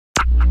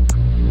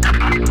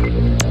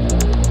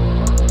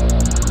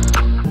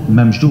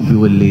m'hemmx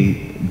dubju li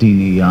din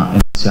hija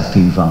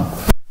inizjattiva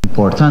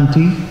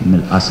importanti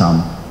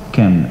mill-qasam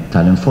kemm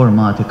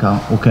tal-informatika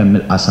u kemm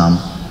mill-qasam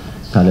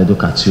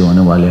tal-edukazzjoni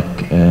u għalhekk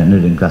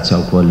nirringrazzja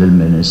wkoll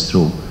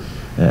il-Ministru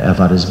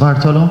Evarist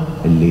Bartolo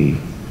illi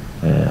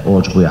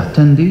oġbu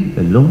jattendi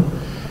illum.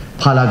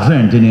 Bħala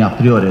gvern din hija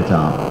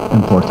priorità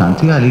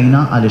importanti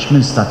għalina għaliex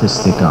minn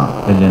statistika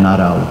illi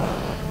naraw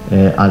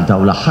għal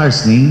dawn l-aħħar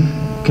snin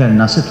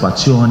kellna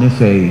sitwazzjoni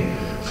fej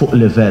fuq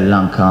livell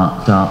anka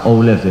ta'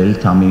 O-level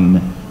ta' min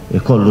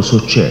ikollu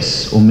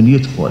suċċess u min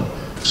jidħol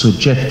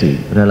suġġetti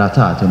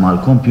relatati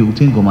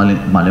mal-computing u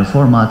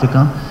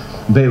mal-informatika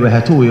bej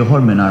wieħed u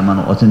ieħor mingħajr ma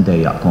noqgħod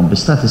indejjaqkom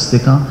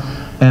bi-statistika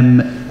hemm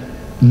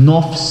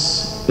nofs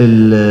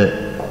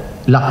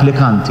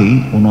l-applikanti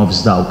u nofs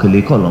dawk li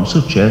jkollhom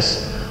suċċess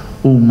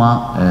huma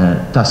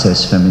ta'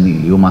 sess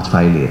femminili, huma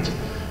tfajliet.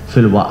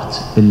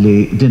 Fil-waqt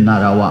illi din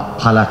narawha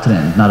bħala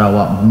trend,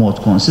 narawha b'mod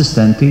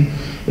konsistenti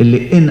illi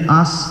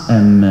inqas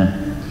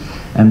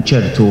hemm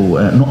ċertu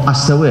nuqqas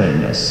ta'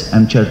 awareness,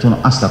 hemm ċertu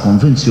nuqqas ta'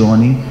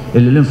 konvinzjoni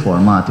illi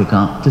l-informatika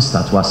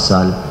tista'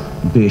 twassal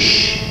biex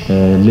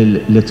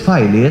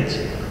l-tfajliet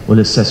u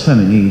l-istess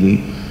femminili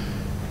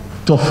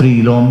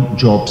toffrilhom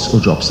jobs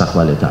u jobs ta'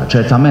 kwalità.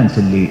 Ċertament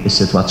illi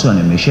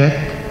s-sitwazzjoni mhix hekk,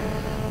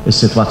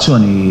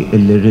 is-sitwazzjoni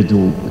illi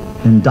rridu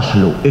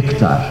ndaħlu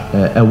iktar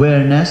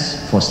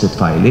awareness fost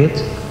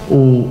it-tfajliet u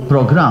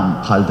programm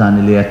bħal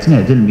dan li qed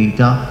ngħid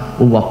il-mita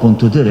huwa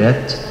puntu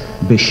dirett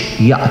biex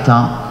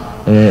jaqta'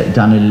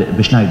 dan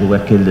biex ngħidu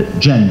hekk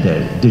il-gender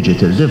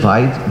digital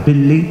divide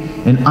billi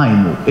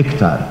nqajmu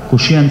iktar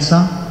kuxjenza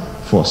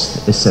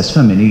fost is-sess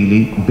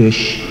femminili biex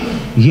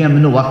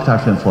jemmnu aktar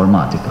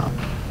fl-informatika.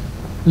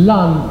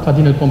 Lan ta'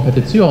 din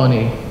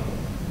il-kompetizzjoni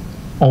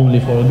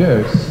Only for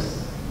Girls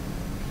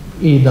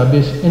ida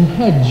biex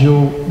inħeġġu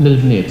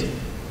lill-bniet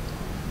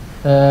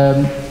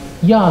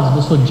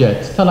jażlu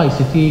suġġett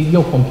tal-ICT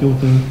jew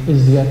computing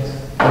iżjed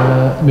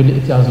milli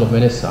qed jażluh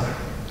minn issa.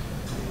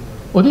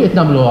 U di qed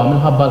nagħmluha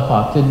minħabba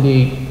l-fatt li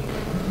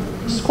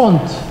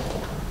skont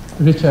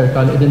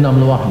riċerka li qegħdin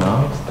nagħmlu aħna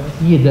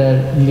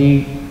jidher li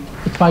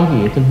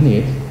t-tfajliet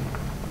il-bniet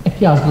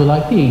qed jażlu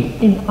l-IT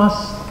inqas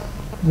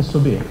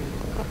mis-subien.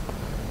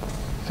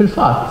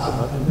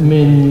 Fil-fatt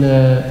minn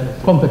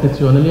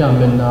kompetizzjoni li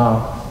għamilna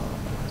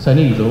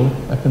senilu,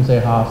 hekk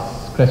insejħa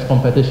Scratch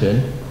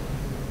Competition,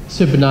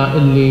 sibna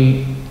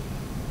illi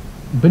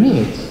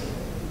bniet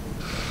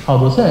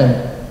ħadu sem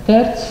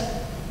terz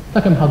ta'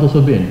 kemm ħadu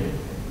subien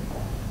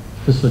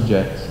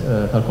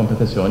fis-suġġett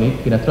tal-kompetizzjoni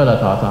kienet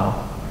relatata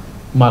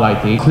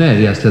mal-IT.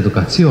 F'areas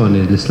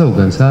l-edukazzjoni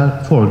l-slogan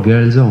sar For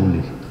Girls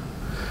Only.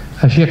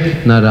 Għax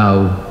jekk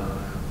naraw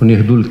u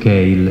nieħdu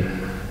l-kejl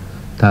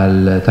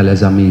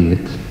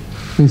tal-eżamijiet,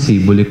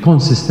 insibu li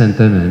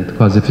konsistentement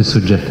kważi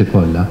fis-suġġetti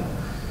kollha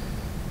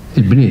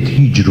il-bniet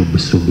jiġru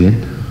bis-subien.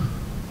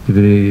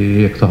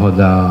 Jekk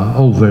toħodha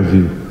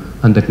overview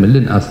għandek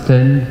mill-inqas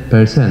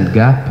 10%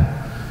 gap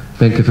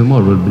bejn kif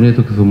imorru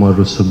l-bniet u kif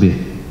imorru s-subien.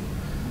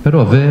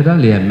 Però vera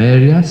li hemm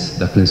areas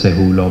dak li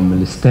nsejħulhom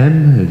l-STEM,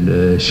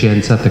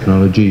 il-xjenza,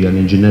 teknoloġija,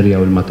 l-inġinerija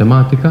u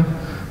l-matematika,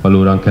 u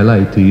allura anke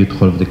l-IT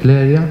jidħol f'dik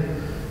l-area,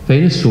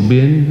 fejn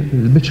is-subien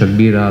il-biċċa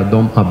kbira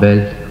għadhom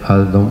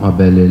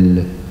qabel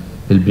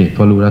il-bniet.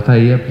 U allura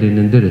tajjeb li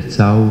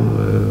nindirizzaw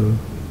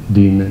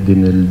din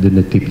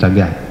it-tip ta'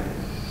 gap.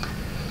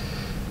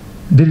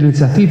 Din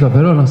l-inizjattiva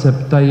però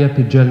naħseb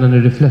tajjeb iġġelna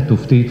nirriflettu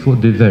ftit fuq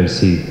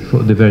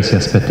diversi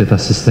aspetti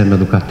tas-sistema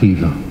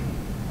edukattiva.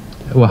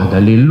 Waħda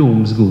li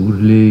llum żgur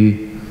li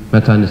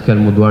meta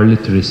nitkellmu dwar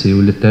literacy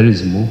u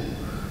litterizmu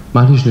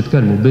maħniex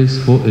nitkellmu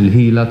biss fuq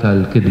il-ħila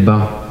tal-kitba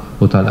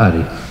u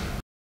tal-qari.